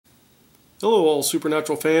Hello all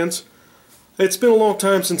Supernatural fans. It's been a long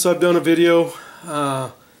time since I've done a video.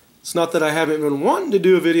 It's not that I haven't been wanting to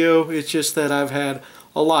do a video, it's just that I've had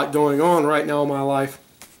a lot going on right now in my life.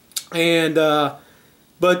 And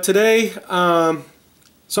but today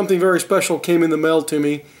something very special came in the mail to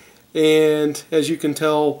me, and as you can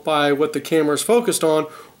tell by what the camera is focused on,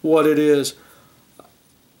 what it is.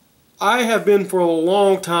 I have been for a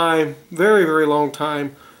long time, very long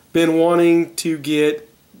time, been wanting to get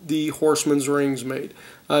the Horseman's rings made.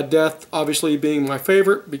 Death obviously being my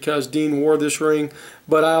favorite because Dean wore this ring,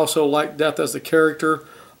 but I also like Death as the character.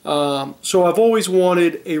 So I've always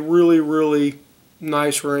wanted a really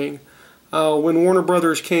nice ring. When Warner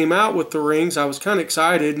Brothers came out with the rings, I was kind of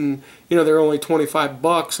excited, and they're only 25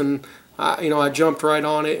 bucks, and I jumped right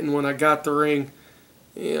on it. And when I got the ring,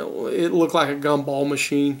 it looked like a gumball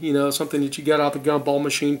machine, something that you got out the gumball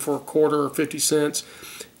machine for a quarter or 50 cents.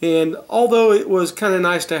 And although it was kind of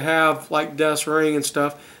nice to have like Death's ring and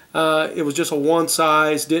stuff, it was just a one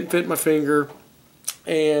size, didn't fit my finger,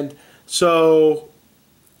 and so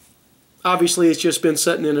obviously it's just been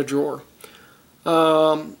sitting in a drawer.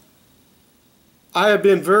 I have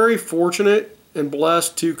been very fortunate and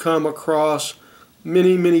blessed to come across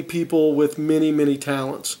many people with many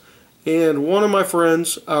talents. And one of my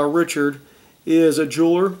friends, Richard, is a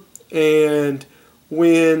jeweler, and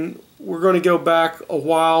when we're going to go back a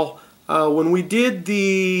while, when we did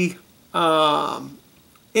the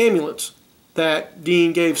amulets that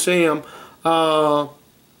Dean gave Sam, or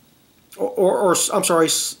I'm sorry,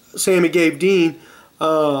 Sammy gave Dean,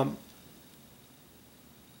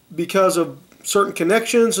 because of certain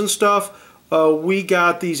connections and stuff, we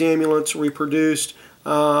got these amulets reproduced,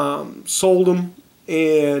 sold them,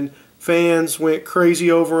 and fans went crazy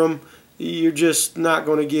over them. You're just not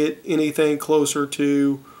going to get anything closer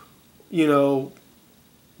to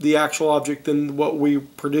the actual object than what we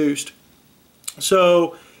produced.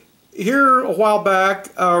 So here a while back,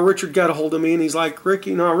 Richard got a hold of me and he's like, Rick,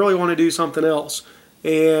 I really want to do something else,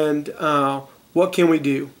 and what can we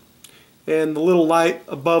do? And the little light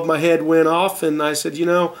above my head went off, and I said,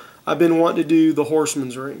 I've been wanting to do the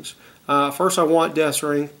Horseman's rings. First I want Death's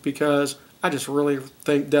ring because I just really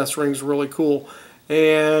think Death's ring's really cool.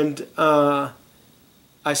 And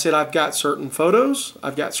I said, I've got certain photos,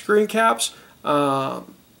 I've got screen caps,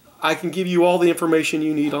 I can give you all the information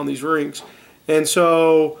you need on these rings. And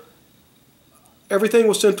so everything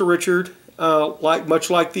was sent to Richard,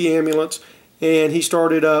 much like the amulets, and he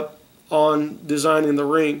started up on designing the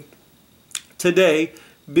ring. Today,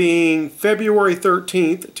 being February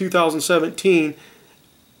 13th, 2017,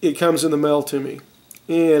 it comes in the mail to me.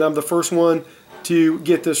 And I'm the first one to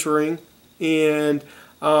get this ring, and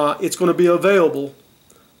it's going to be available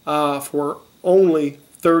for only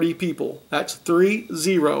 30 people. That's 30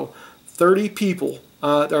 people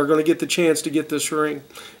that are going to get the chance to get this ring.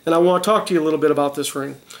 And I want to talk to you a little bit about this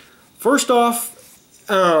ring. First off,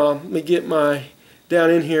 let me get my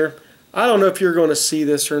down in here. I don't know if you're going to see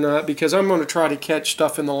this or not, because I'm going to try to catch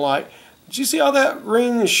stuff in the light. Did you see how that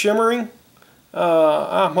ring is shimmering?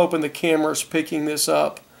 I'm hoping the camera's picking this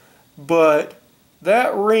up, but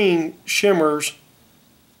that ring shimmers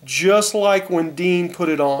just like when Dean put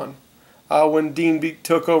it on, when Dean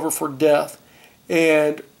took over for Death.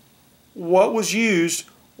 And what was used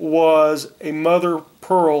was a mother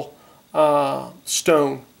pearl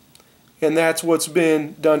stone, and that's what's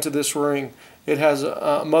been done to this ring. It has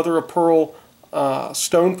a mother of pearl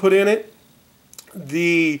stone put in it.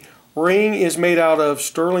 The ring is made out of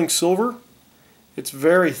sterling silver. It's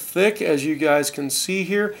very thick, as you guys can see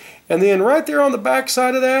here. And then right there on the back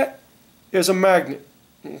side of that is a magnet.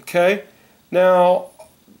 Okay, now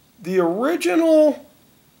the original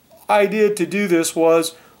idea to do this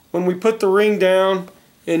was when we put the ring down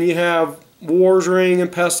and you have War's ring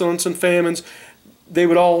and Pestilence and Famines, they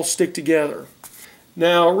would all stick together.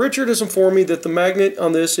 Now Richard has informed me that the magnet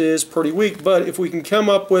on this is pretty weak, but if we can come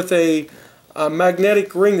up with a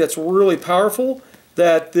magnetic ring that's really powerful,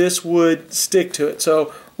 that this would stick to it.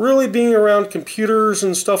 So really being around computers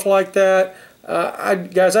and stuff like that,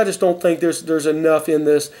 guys, I just don't think there's enough in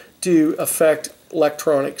this to affect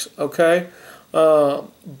electronics, okay?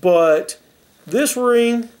 But this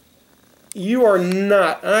ring, you are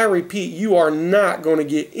not, and I repeat, you are not going to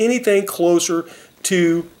get anything closer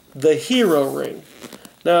to the Hero ring.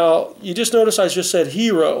 Now, you just notice I just said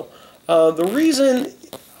Hero. The reason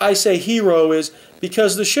I say Hero is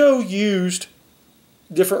because the show used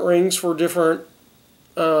different rings for different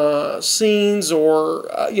scenes,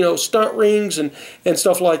 or stunt rings and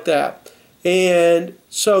stuff like that. And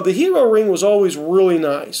so the Hero ring was always really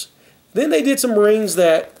nice. Then they did some rings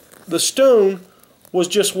that the stone was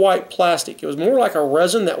just white plastic. It was more like a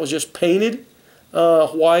resin that was just painted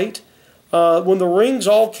white. When the rings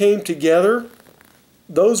all came together,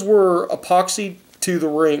 those were epoxy to the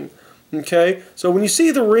ring. Okay, so when you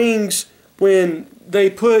see the rings, when they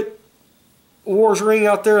put Wars ring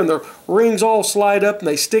out there and the rings all slide up and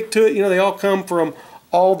they stick to it, you know, they all come from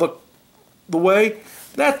all the way.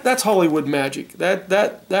 That's Hollywood magic.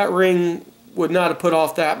 That ring would not have put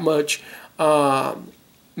off that much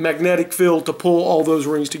magnetic field to pull all those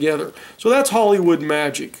rings together. So that's Hollywood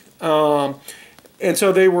magic. And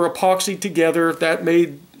so they were epoxied together. That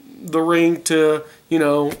made the ring to, you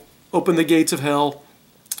know, open the gates of hell.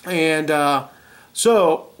 And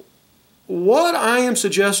so what I am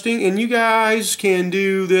suggesting, and you guys can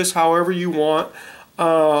do this however you want,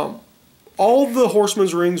 all the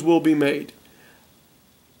Horseman's rings will be made.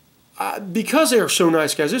 Because they are so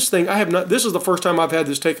nice, guys. This thing, this is the first time I've had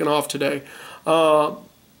this taken off today.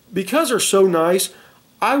 Because they're so nice,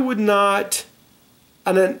 I would not,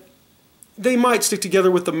 and then they might stick together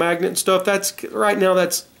with the magnet and stuff. Right now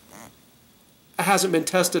it hasn't been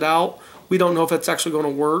tested out. We don't know if that's actually going to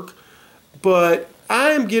work. But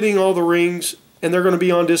I am getting all the rings, and they're going to be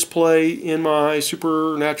on display in my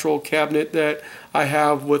Supernatural cabinet that I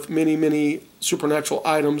have with many, many Supernatural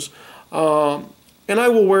items. And I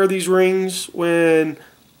will wear these rings when,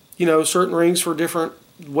 you know, certain rings for different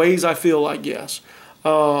ways I feel, I guess.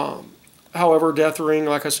 However, Death Ring,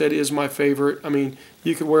 like I said, is my favorite. I mean,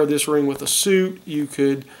 you could wear this ring with a suit. You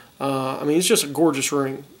could, I mean, it's just a gorgeous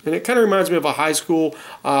ring. And it kind of reminds me of a high school,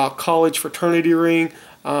 college fraternity ring.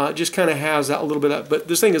 It just kind of has that a little bit of, but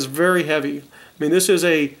this thing is very heavy. I mean, this is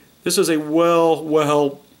a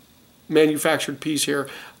well manufactured piece here,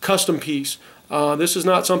 custom piece. This is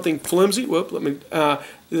not something flimsy. Whoop,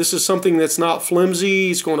 this is something that's not flimsy.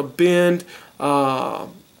 It's going to bend.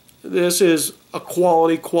 This is a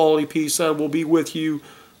quality piece that will be with you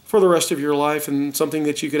for the rest of your life, and something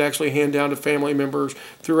that you could actually hand down to family members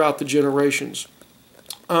throughout the generations.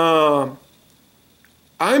 I'm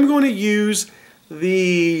going to use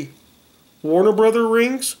the Warner Brother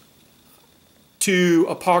rings to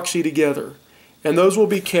epoxy together, and those will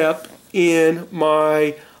be kept in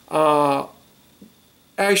my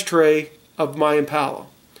ashtray of my Impala.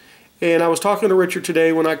 And I was talking to Richard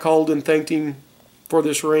today when I called and thanked him for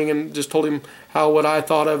this ring, and just told him what I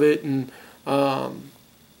thought of it. And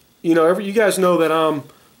you know, you guys know that I'm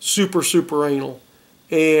super anal,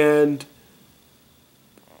 and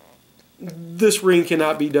this ring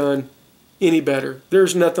cannot be done any better.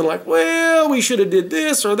 There's nothing like, well, we should have did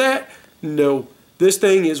this or that. No, this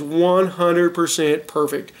thing is 100%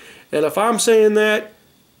 perfect. And if I'm saying that,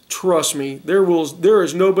 trust me, there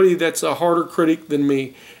is nobody that's a harder critic than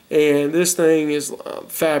me. And this thing is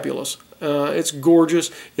fabulous. It's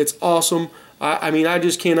gorgeous. It's awesome. I mean, I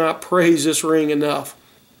just cannot praise this ring enough.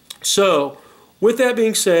 So, with that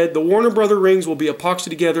being said, the Warner Brother rings will be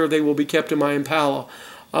epoxied together. They will be kept in my Impala.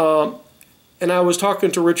 And I was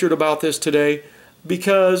talking to Richard about this today,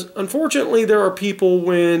 because unfortunately there are people,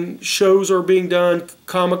 when shows are being done,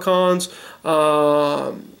 Comic-Cons,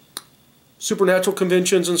 Supernatural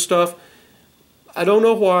conventions and stuff, I don't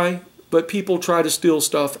know why, but people try to steal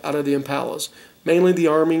stuff out of the Impalas. Mainly the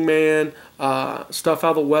arming man, stuff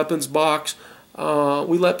out of the weapons box.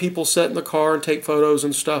 We let people sit in the car and take photos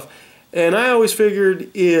and stuff. And I always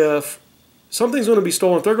figured, if something's going to be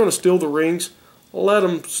stolen, if they're going to steal the rings,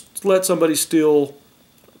 let somebody steal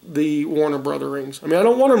the Warner Brother rings. I mean, I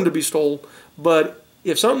don't want them to be stolen, but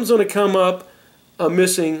if something's going to come up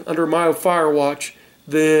missing under my fire watch,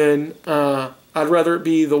 then I'd rather it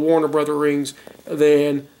be the Warner Brother rings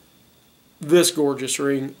than this gorgeous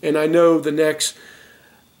ring. And I know the next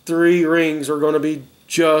 3 rings are going to be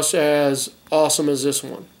just as awesome as this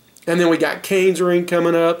one. And then we got Kane's ring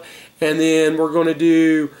coming up, and then we're going to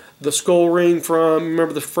do the skull ring from,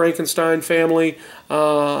 remember the Frankenstein family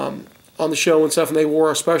on the show and stuff, and they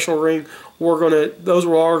wore a special ring. Those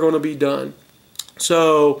are all going to be done.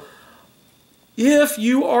 So if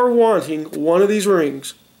you are wanting one of these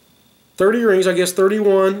rings, 30 rings, I guess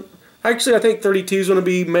 31. Actually, I think 32 is going to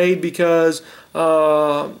be made, because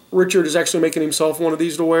Richard is actually making himself one of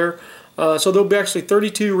these to wear. So there'll be actually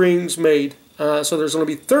 32 rings made. So there's going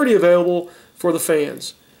to be 30 available for the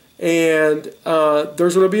fans. And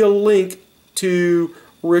there's going to be a link to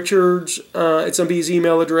Richard's, it's going to be his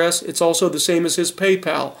email address. It's also the same as his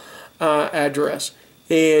PayPal address.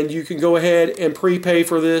 And you can go ahead and prepay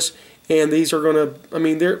for this. And these are going to, I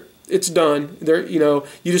mean, it's done. You know,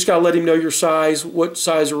 you just got to let him know your size, what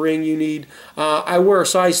size of ring you need. I wear a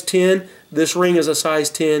size 10. This ring is a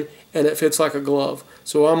size 10, and it fits like a glove.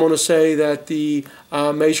 So I'm going to say that the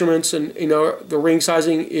measurements and, you know, the ring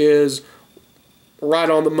sizing is right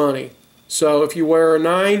on the money. So if you wear a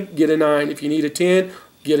 9, get a 9. If you need a 10,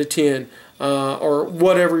 get a 10, or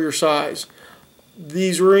whatever your size.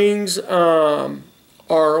 These rings are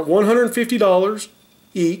 $150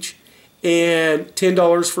 each and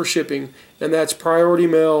 $10 for shipping, and that's priority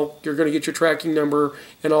mail. You're going to get your tracking number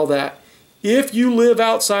and all that. If you live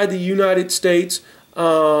outside the United States,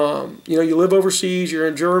 you live overseas, you're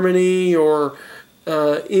in Germany or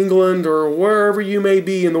England or wherever you may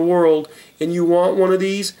be in the world, and you want one of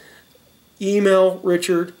these, email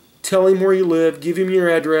Richard, tell him where you live, give him your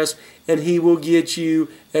address, and he will get you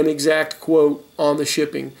an exact quote on the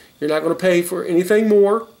shipping. You're not going to pay for anything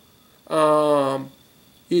more.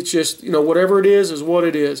 It's just, whatever it is what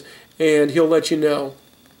it is, and he'll let you know.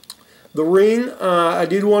 The ring, I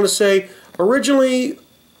did want to say, originally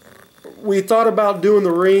we thought about doing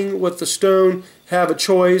the ring with the stone, have a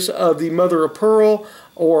choice of the mother of pearl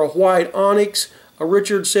or a white onyx.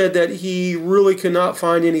 Richard said that he really could not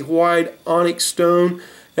find any white onyx stone,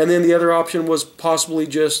 and then the other option was possibly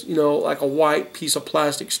just, like a white piece of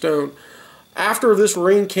plastic stone. After this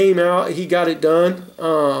ring came out, he got it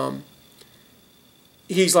done.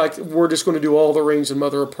 He's like, we're just going to do all the rings in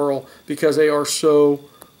mother of pearl because they are so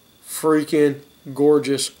freaking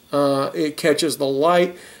gorgeous. It catches the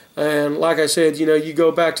light, and like I said, you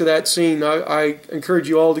go back to that scene. I encourage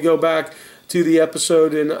you all to go back to the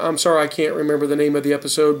episode, and I'm sorry I can't remember the name of the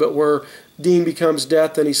episode, but where Dean becomes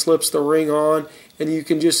Death and he slips the ring on, and you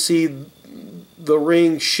can just see the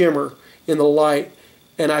ring shimmer in the light.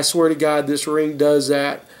 And I swear to God, this ring does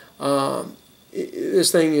that.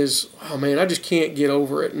 This thing is, oh man, I just can't get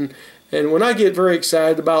over it. And when I get very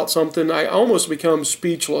excited about something, I almost become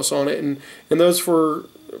speechless on it. And those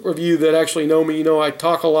of you that actually know me, I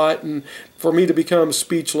talk a lot, and for me to become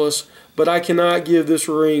speechless, but I cannot give this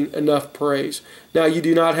ring enough praise. Now, you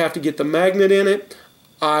do not have to get the magnet in it.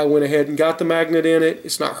 I went ahead and got the magnet in it.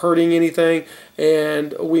 It's not hurting anything,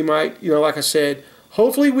 and we might, like I said,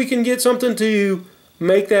 hopefully we can get something to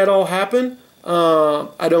make that all happen.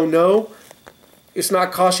 I don't know. It's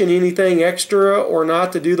not costing anything extra or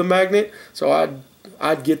not to do the magnet, so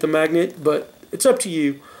I'd get the magnet, but it's up to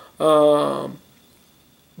you.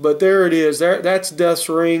 But there it is. That's Death's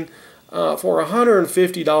ring for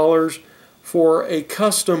 $150 for a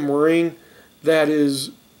custom ring that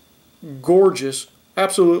is gorgeous,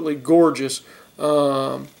 absolutely gorgeous.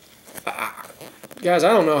 Guys, I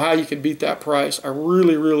don't know how you can beat that price. I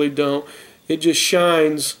really, really don't. It just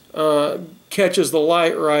shines, catches the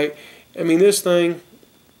light right. I mean, this thing,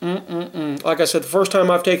 like I said, the first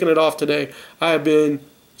time I've taken it off today, I have been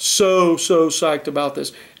so psyched about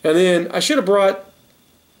this. And then I should have brought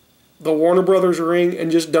the Warner Brothers ring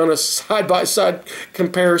and just done a side-by-side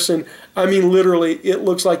comparison. I mean, literally, it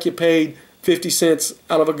looks like you paid 50 cents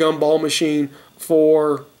out of a gumball machine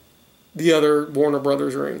for the other Warner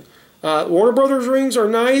Brothers ring. Warner Brothers rings are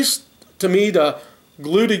nice to me to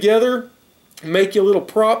glue together, make you a little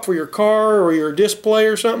prop for your car or your display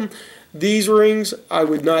or something. These rings, I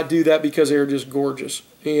would not do that because they're just gorgeous.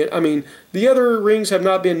 And I mean, the other rings have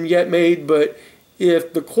not been yet made, but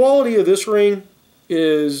if the quality of this ring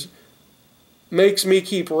makes me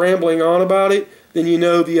keep rambling on about it, then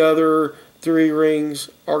the other 3 rings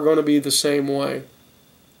are going to be the same way.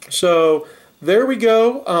 So there we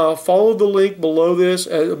go. Follow the link below this,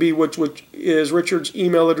 it'll be which is Richard's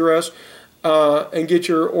email address, and get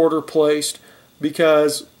your order placed,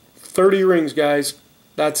 because 30 rings, guys,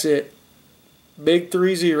 that's it. Big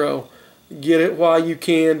 30. Get it while you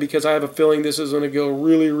can, because I have a feeling this is going to go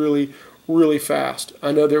really, really, really fast.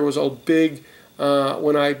 I know there was a big,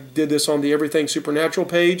 when I did this on the Everything Supernatural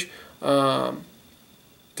page,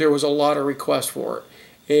 there was a lot of requests for it.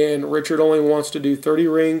 And Richard only wants to do 30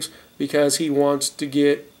 rings because he wants to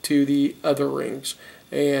get to the other rings.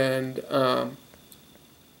 And I'm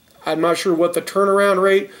not sure what the turnaround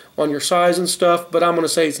rate on your size and stuff, but I'm going to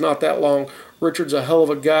say it's not that long. Richard's a hell of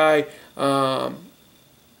a guy, an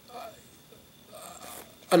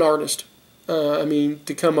artist. I mean,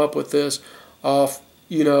 to come up with this off,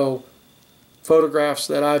 photographs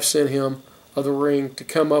that I've sent him of the ring, to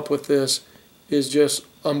come up with this is just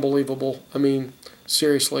unbelievable. I mean,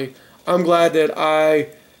 seriously. I'm glad that I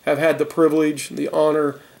have had the privilege, the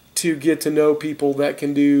honor to get to know people that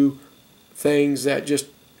can do things that just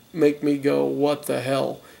make me go, what the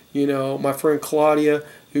hell? My friend Claudia,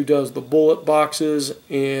 who does the bullet boxes,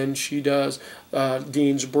 and she does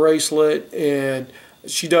Dean's bracelet, and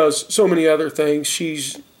she does so many other things.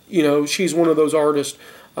 She's one of those artists.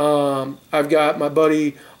 I've got my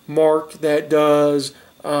buddy Mark that does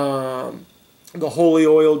the holy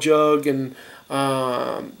oil jug and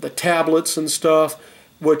the tablets and stuff,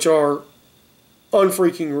 which are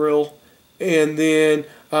unfreaking real. and then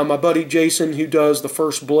my buddy Jason, who does the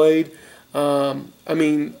first blade. I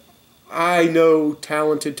mean, I know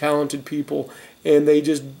talented people, and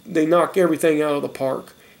they knock everything out of the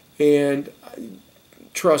park. And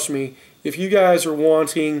trust me, if you guys are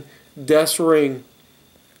wanting Death's Ring,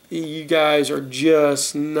 you guys are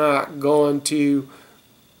just not going to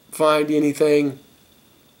find anything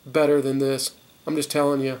better than this. I'm just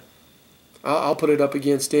telling you. I'll put it up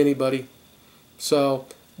against anybody. So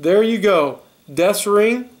there you go. Death's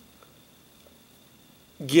Ring.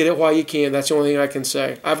 Get it while you can. That's the only thing I can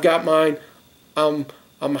say. I've got mine. I'm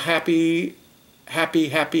happy.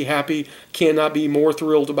 Cannot be more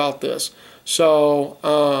thrilled about this.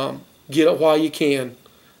 So get it while you can,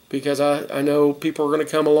 because I know people are going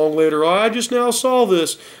to come along later. Oh, I just now saw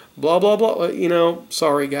this. Blah blah blah. You know,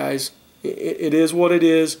 sorry guys. It is what it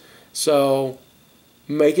is. So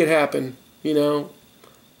make it happen. You know,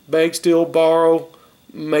 beg, steal, borrow,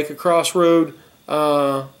 make a crossroad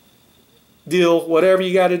deal, whatever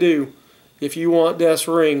you got to do. If you want Death's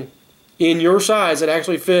Ring in your size, it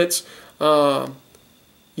actually fits. You'll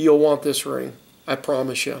want this ring. I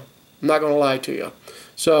promise you. I'm not going to lie to you.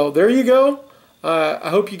 So there you go. I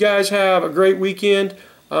hope you guys have a great weekend.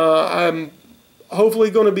 I'm hopefully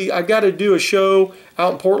going to be, I've got to do a show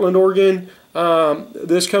out in Portland, Oregon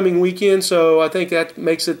this coming weekend, so I think that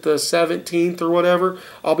makes it the 17th or whatever.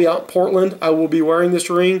 I'll be out in Portland. I will be wearing this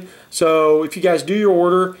ring. So if you guys do your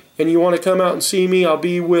order and you want to come out and see me, I'll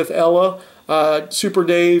be with Ella, Super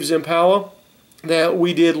Dave's Impala that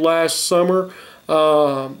we did last summer.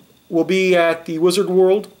 We'll be at the Wizard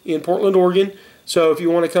World in Portland, Oregon. So if you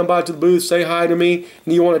want to come by to the booth, say hi to me,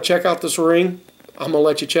 and you want to check out this ring, I'm going to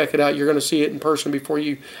let you check it out. You're going to see it in person before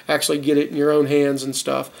you actually get it in your own hands and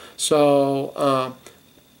stuff. So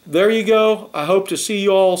there you go. I hope to see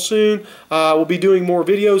you all soon. We'll be doing more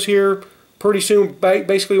videos here pretty soon.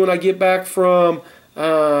 Basically, when I get back from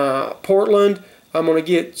Portland, I'm going to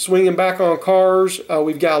get swinging back on cars.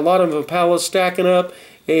 We've got a lot of Impalas stacking up,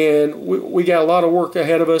 and we got a lot of work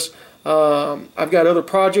ahead of us. I've got other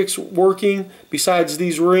projects working besides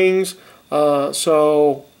these rings,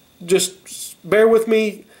 so just bear with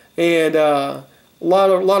me, and a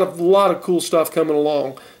lot of cool stuff coming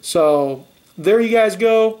along. So there you guys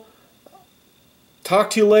go. Talk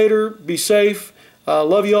to you later. Be safe.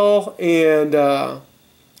 Love y'all, and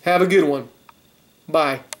have a good one.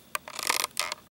 Bye.